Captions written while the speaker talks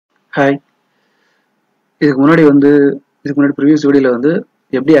Hi. இதுக்கு முன்னாடி previous வீடியோவில் வந்து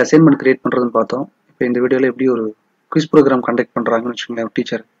எப்படி அசைன்மெண்ட் கிரியேட் பண்ணுறதுன்னு பார்த்தோம். இப்போ இந்த வீடியோவில் எப்படி ஒரு குவிஸ் ப்ரோக்ராம் கண்டக்ட் பண்ணுறாங்கன்னு வச்சுக்கோங்களேன்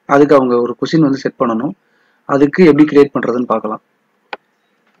டீச்சர். அதுக்கு அவங்க ஒரு கொஸ்டின் வந்து செட் பண்ணணும். அதுக்கு எப்படி கிரியேட் பண்ணுறதுன்னு பார்க்கலாம்.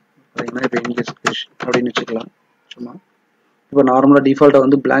 பார்த்தீங்கன்னா இப்போ இங்கிலீஷ் குவிஸ் அப்படின்னு வச்சுக்கலாம். சும்மா இப்போ நார்மலாக டிஃபால்ட்டாக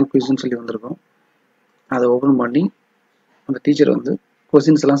வந்து blank குவிஸ்ன்னு சொல்லி வந்திருக்கும். அதை ஓப்பன் பண்ணி அந்த டீச்சர் வந்து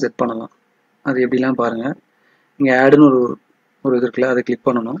கொஸ்டின்ஸ் எல்லாம் செட் பண்ணலாம். அது எப்படிலாம் பாருங்கள். இங்கே ஆடுன்னு ஒரு இது இருக்குல்ல, அதை கிளிக்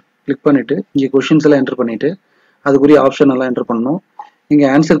பண்ணணும். கிளிக் பண்ணிவிட்டு இங்கே கொஷின்ஸ் எல்லாம் என்டர் பண்ணிவிட்டு அதுக்குரிய ஆப்ஷன் எல்லாம் என்டர் பண்ணணும். இங்கே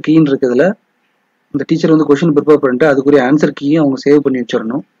ஆன்சர் கீன்னு இருக்கிறதுல இந்த டீச்சர் வந்து கொஷின் ப்ரிப்பேர் பண்ணிட்டு அதுக்குரிய ஆன்சர் கீயும் அவங்க சேவ் பண்ணி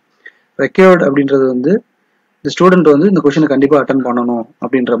வச்சிடணும். ரெக்யர்ட் அப்படின்றது வந்து இந்த ஸ்டூடெண்ட் வந்து இந்த கொஷினை கண்டிப்பாக அட்டன் பண்ணணும்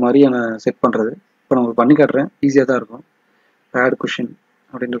அப்படின்ற மாதிரியான செட் பண்ணுறது. இப்போ நான் உங்களுக்கு பண்ணி காட்டுறேன், ஈஸியாக தான் இருக்கும். ஆட் கொஷின்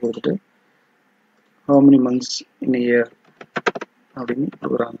அப்படின்ட்டு கொடுத்துட்டு how many months in a year அப்படின்னு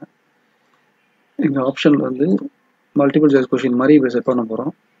கொடுக்குறாங்க. இந்த ஆப்ஷனில் வந்து மல்டிபிள் சாய்ஸ் கொஷின் மாதிரி இப்போ செட் பண்ண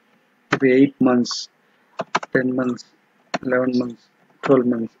போகிறோம். இப்போ 8 months 10 months 11 months 12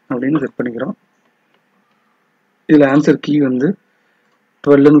 months அப்படின்னு செட் பண்ணிக்கிறோம். இதில் ஆன்சர் கீ வந்து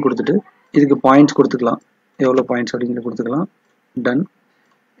 12ன்னு கொடுத்துட்டு இதுக்கு பாயிண்ட்ஸ் கொடுத்துக்கலாம். எவ்வளோ பாயிண்ட்ஸ் அப்படிங்கிறது கொடுத்துக்கலாம். டன்.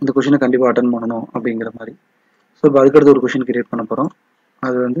 இந்த கொஷினை கண்டிப்பாக அட்டன் பண்ணணும் அப்படிங்கிற மாதிரி. ஸோ இப்போ அதுக்கடுத்து ஒரு கொஷின் கிரியேட் பண்ண போகிறோம்.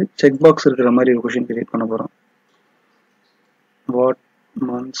 அது வந்து செக் பாக்ஸ் இருக்கிற மாதிரி ஒரு கொஷின் கிரியேட் பண்ண போகிறோம். What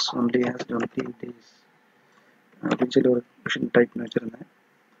months only has 20 days அப்படின்னு சொல்லி ஒரு கொஷின் டைப் பண்ணி வச்சுருந்தேன்.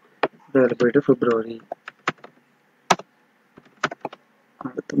 அதில் போயிட்டு பிப்ரவரி,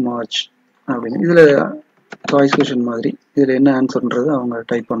 அடுத்து மார்ச் அப்படின்னு இதில் சாய்ஸ் கொஷின் மாதிரி இதில் என்ன ஆன்சர்ன்றது அவங்க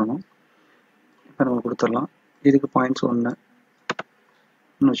டைப் பண்ணணும். இப்போ நம்ம கொடுத்துடலாம். இதுக்கு பாயிண்ட்ஸ் 1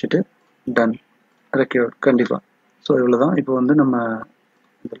 வச்சுட்டு டன். ரெக்யர்ட் கண்டிப்பாக. ஸோ இவ்வளோ தான். இப்போ வந்து நம்ம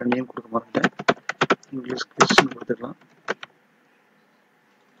இதில் நேம் கொடுக்க மாட்டேன், இங்கிலீஷ் கொஸ்டின் கொடுத்துக்கலாம்.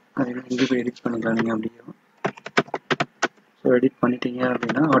 அது இங்கே போய் எடிட் பண்ணிக்கலாம் நீங்கள் அப்படியே. ஸோ எடிட் பண்ணிட்டீங்க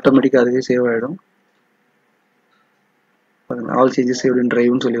அப்படின்னா ஆட்டோமேட்டிக்காக அதுவே சேவ் ஆகிடும். ஆல் சேஞ்சஸ் சேவ்ட் இன்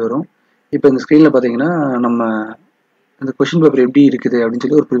டிரைவ்னு சொல்லி வரும். இப்போ இந்த ஸ்க்ரீனில் பார்த்தீங்கன்னா நம்ம இந்த கொஷின் பேப்பர் எப்படி இருக்குது அப்படின்னு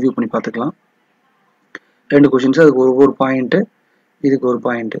சொல்லி ஒரு ப்ரிவ்யூ பண்ணி பார்த்துக்கலாம். 2 கொஷின்ஸ், அதுக்கு ஒவ்வொரு பாயிண்ட்டு, இதுக்கு ஒரு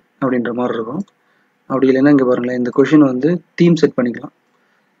பாயிண்ட்டு அப்படின்ற மாதிரி இருக்கும். அப்படி இல்லைன்னா இங்கே பாருங்களேன், இந்த கொஷின் வந்து தீம் செட் பண்ணிக்கலாம்,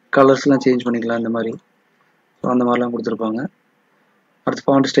 கலர்ஸ்லாம் சேஞ்ச் பண்ணிக்கலாம் இந்த மாதிரி. ஸோ அந்த மாதிரிலாம் கொடுத்துருப்பாங்க. அடுத்து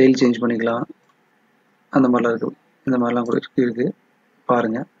ஃபாண்ட் ஸ்டைல் சேஞ்ச் பண்ணிக்கலாம், அந்த மாதிரிலாம் இருக்குது. இந்த மாதிரிலாம் கூட இருக்குது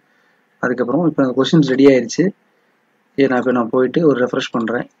பாருங்கள். அதுக்கப்புறம் இப்போ அந்த கொஷின்ஸ் ரெடி ஆயிடுச்சு. நான் போயிட்டு ஒரு ரெஃப்ரெஷ்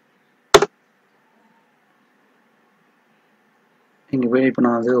பண்ணுறேன். இங்கே போய் இப்போ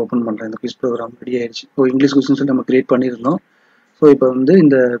நான் வந்து ஓப்பன் பண்ணுறேன். இந்த குவிஸ் ப்ரோக்ராம் ரெடி ஆயிடுச்சு. ஸோ இங்கிலீஷ் கொஸ்டின்ஸ் நம்ம கிரியேட் பண்ணியிருந்தோம். ஸோ இப்போ வந்து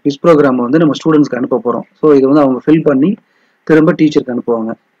இந்த குவிஸ் ப்ரோக்ராம் வந்து நம்ம ஸ்டூடெண்ட்ஸ்க்கு அனுப்ப போகிறோம். ஸோ இது வந்து அவங்க ஃபில் பண்ணி திரும்ப டீச்சருக்கு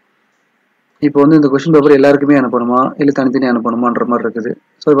அனுப்புவாங்க. இப்போ வந்து இந்த கொஸ்டின் பேப்பர் எல்லாருக்குமே அனுப்பணுமா இல்லை தனித்தனி அனுப்பணுமான்ற மாதிரி இருக்குது.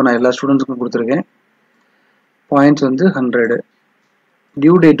 ஸோ இப்போ நான் எல்லா ஸ்டூடெண்ட்ஸுக்கும் கொடுத்துருக்கேன். பாயிண்ட்ஸ் வந்து 100.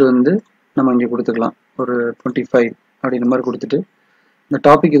 டியூ டேட் வந்து நம்ம இங்கே கொடுத்துக்கலாம், ஒரு 25 அப்படின்ற மாதிரி கொடுத்துட்டு இந்த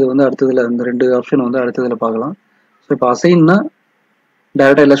டாபிக் இது வந்து அடுத்ததில் இந்த 2 ஆப்ஷன் வந்து அடுத்ததில் பார்க்கலாம். ஸோ இப்போ அசைன்னா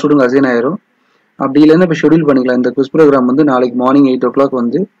டேரெக்டாக எல்லா ஸ்டூடெண்ட் அசைன் ஆயிரும். அப்படி இல்லைன்னா இப்போ ஷெடியூல் பண்ணிக்கலாம். இந்த குவிஸ் ப்ரோக்ராம் வந்து நாளைக்கு மார்னிங் 8 o'clock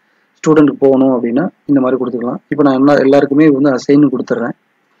வந்து ஸ்டூடெண்ட்டுக்கு போகணும் அப்படின்னா இந்த மாதிரி கொடுத்துக்கலாம். இப்போ நான் எல்லாருக்குமே வந்து அசைன் கொடுத்துட்றேன்.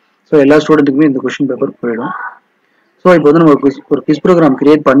 ஸோ எல்லா ஸ்டூடெண்ட்டுக்குமே இந்த கொஷின் பேப்பர் போயிடும். ஸோ இப்போ வந்து நம்ம ஒரு குவிஸ் ப்ரோக்ராம்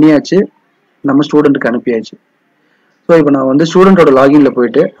கிரியேட் பண்ணியாச்சு, நம்ம ஸ்டூடெண்ட்டுக்கு அனுப்பியாச்சு. ஸோ இப்போ நான் வந்து ஸ்டூடெண்ட்டோட லாகின்ல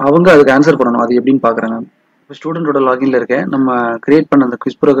போயிட்டு அவங்க அதுக்கு ஆன்சர் பண்ணணும். அது எப்படின்னு பார்க்குறேன். நான் இப்போ ஸ்டூடெண்ட்டோட லாகின்ல இருக்கேன். நம்ம கிரியேட் பண்ண அந்த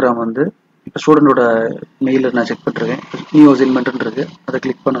குவிஸ் ப்ரோக்ராம் வந்து இப்போ ஸ்டூடெண்ட்டோட மெயிலில் நான் செக் பண்ணிருக்கேன். நியூ அசைன்மெண்ட்னு இருக்கு, அதை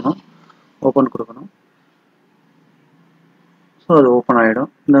கிளிக் பண்ணணும், ஓப்பன் கொடுக்கணும். ஸோ அது ஓப்பன் ஆகிடும்.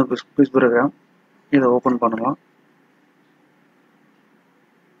 இந்த குவிஸ் ப்ரோக்ராம் இதை ஓப்பன் பண்ணலாம்.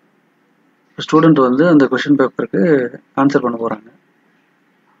 ஸ்டூடெண்ட் வந்து அந்த கொஷின் பேப்பருக்கு ஆன்சர் பண்ண போகிறாங்க.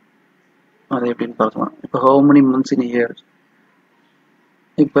 அதை எப்படின்னு பார்க்கலாம். இப்போ how many months in a year,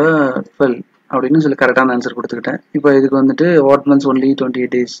 இப்போ 12 அப்படின்னு சொல்லி கரெக்டான ஆன்சர் கொடுத்துக்கிட்டேன். இப்போ இதுக்கு வந்துட்டு வாட் மந்த்ஸ் ஒன்லி 28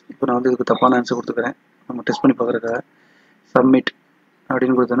 days. இப்போ நான் வந்து இதுக்கு தப்பான ஆன்சர் கொடுத்துக்கிறேன். நம்ம டெஸ்ட் பண்ணி பார்க்குறதுக்காக சப்மிட்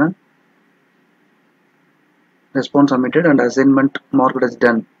அப்படின்னு கொடுத்தோன்னா response submitted and assignment marked as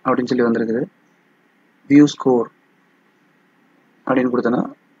ton அப்படின்னு சொல்லி வந்திருக்குது. வியூ ஸ்கோர் அப்படின்னு கொடுத்தோன்னா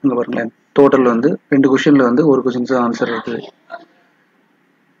இங்கே பாருங்களேன், டோட்டல் வந்து 2 கொஷினில் வந்து ஒரு கொஷின்ஸ் ஆன்சர் இருக்குது.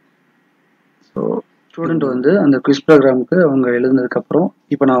 ஸோ ஸ்டூடெண்ட் வந்து அந்த குவிஸ் ப்ரோக்ராமுக்கு அவங்க எழுதுனதுக்கப்புறம்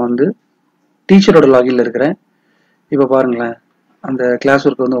இப்போ நான் வந்து டீச்சரோட லாகின்ல இருக்கிறேன். இப்போ பாருங்களேன், அந்த கிளாஸ்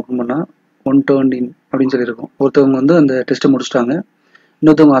ஒர்க் வந்து ஓப்பன் பண்ணால் 1 turned in அப்படின்னு சொல்லியிருக்கும். ஒருத்தவங்க வந்து அந்த டெஸ்ட்டை முடிச்சிட்டாங்க,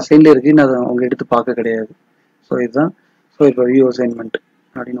 இன்னொருத்தவங்க அசைன்ல இருக்கு, இன்னும் அதை அவங்க எடுத்து பார்க்க கிடையாது. ஸோ இதுதான். ஸோ இப்போ வியூ அசைன்மெண்ட்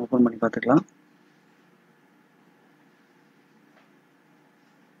அப்படின்னு ஓப்பன் பண்ணி பார்த்துக்கலாம்.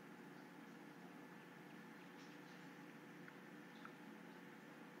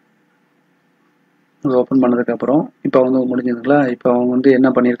 அது ஓப்பன் பண்ணதுக்கப்புறம் இப்போ வந்து முடிஞ்சதுங்களா? இப்போ அவங்க வந்து என்ன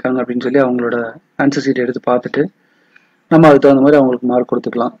பண்ணியிருக்காங்க அப்படின்னு சொல்லி அவங்களோட ஆன்சர் ஷீட் எடுத்து பார்த்துட்டு நம்ம அதுக்கு தகுந்த மாதிரி அவங்களுக்கு மார்க்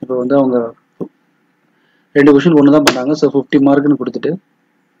கொடுத்துக்கலாம். இப்போ வந்து அவங்க 2 கொஷின் ஒன்று தான் பண்ணாங்க. ஸோ 50 மார்க்குன்னு கொடுத்துட்டு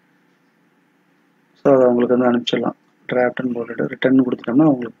ஸோ அதை அவங்களுக்கு வந்து அனுப்பிச்சிடலாம். டிராஃப்ட்னு போட்டுட்டு ரிட்டர்ன் கொடுத்துட்டோம்னா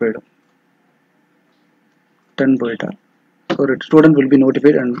அவங்களுக்கு போயிடும். 10 போயிட்டா ஒரு student will be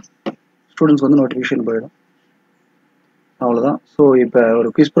notified and students வந்து நோட்டிஃபிகேஷன் போயிடும். அவ்வளோதான். ஸோ இப்போ ஒரு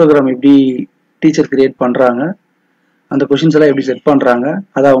குவிஸ் ப்ரோக்ராம் எப்படி டீச்சர் கிரியேட் பண்ணுறாங்க, அந்த கொஷின்ஸ் எல்லாம் எப்படி செட் பண்ணுறாங்க,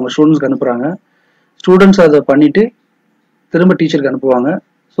 அதை அவங்க ஸ்டூடெண்ட்ஸ்க்கு அனுப்புகிறாங்க. ஸ்டூடெண்ட்ஸ் அதை பண்ணிவிட்டு திரும்ப டீச்சருக்கு அனுப்புவாங்க.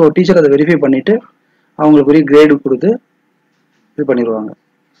 ஸோ டீச்சர் அதை வெரிஃபை பண்ணிவிட்டு அவங்களுக்கு ஒரு கிரேடு கொடுத்து இது பண்ணிடுவாங்க.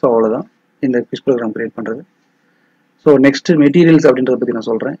 ஸோ அவ்வளோதான் இந்த குவிஸ் ப்ரோக்ராம் கிரியேட் பண்ணுறது. ஸோ நெக்ஸ்ட் மெட்டீரியல்ஸ் அப்படின்றத பற்றி நான்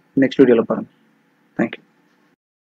சொல்கிறேன். நெக்ஸ்ட் வீடியோவில் பாருங்கள். தேங்க்யூ.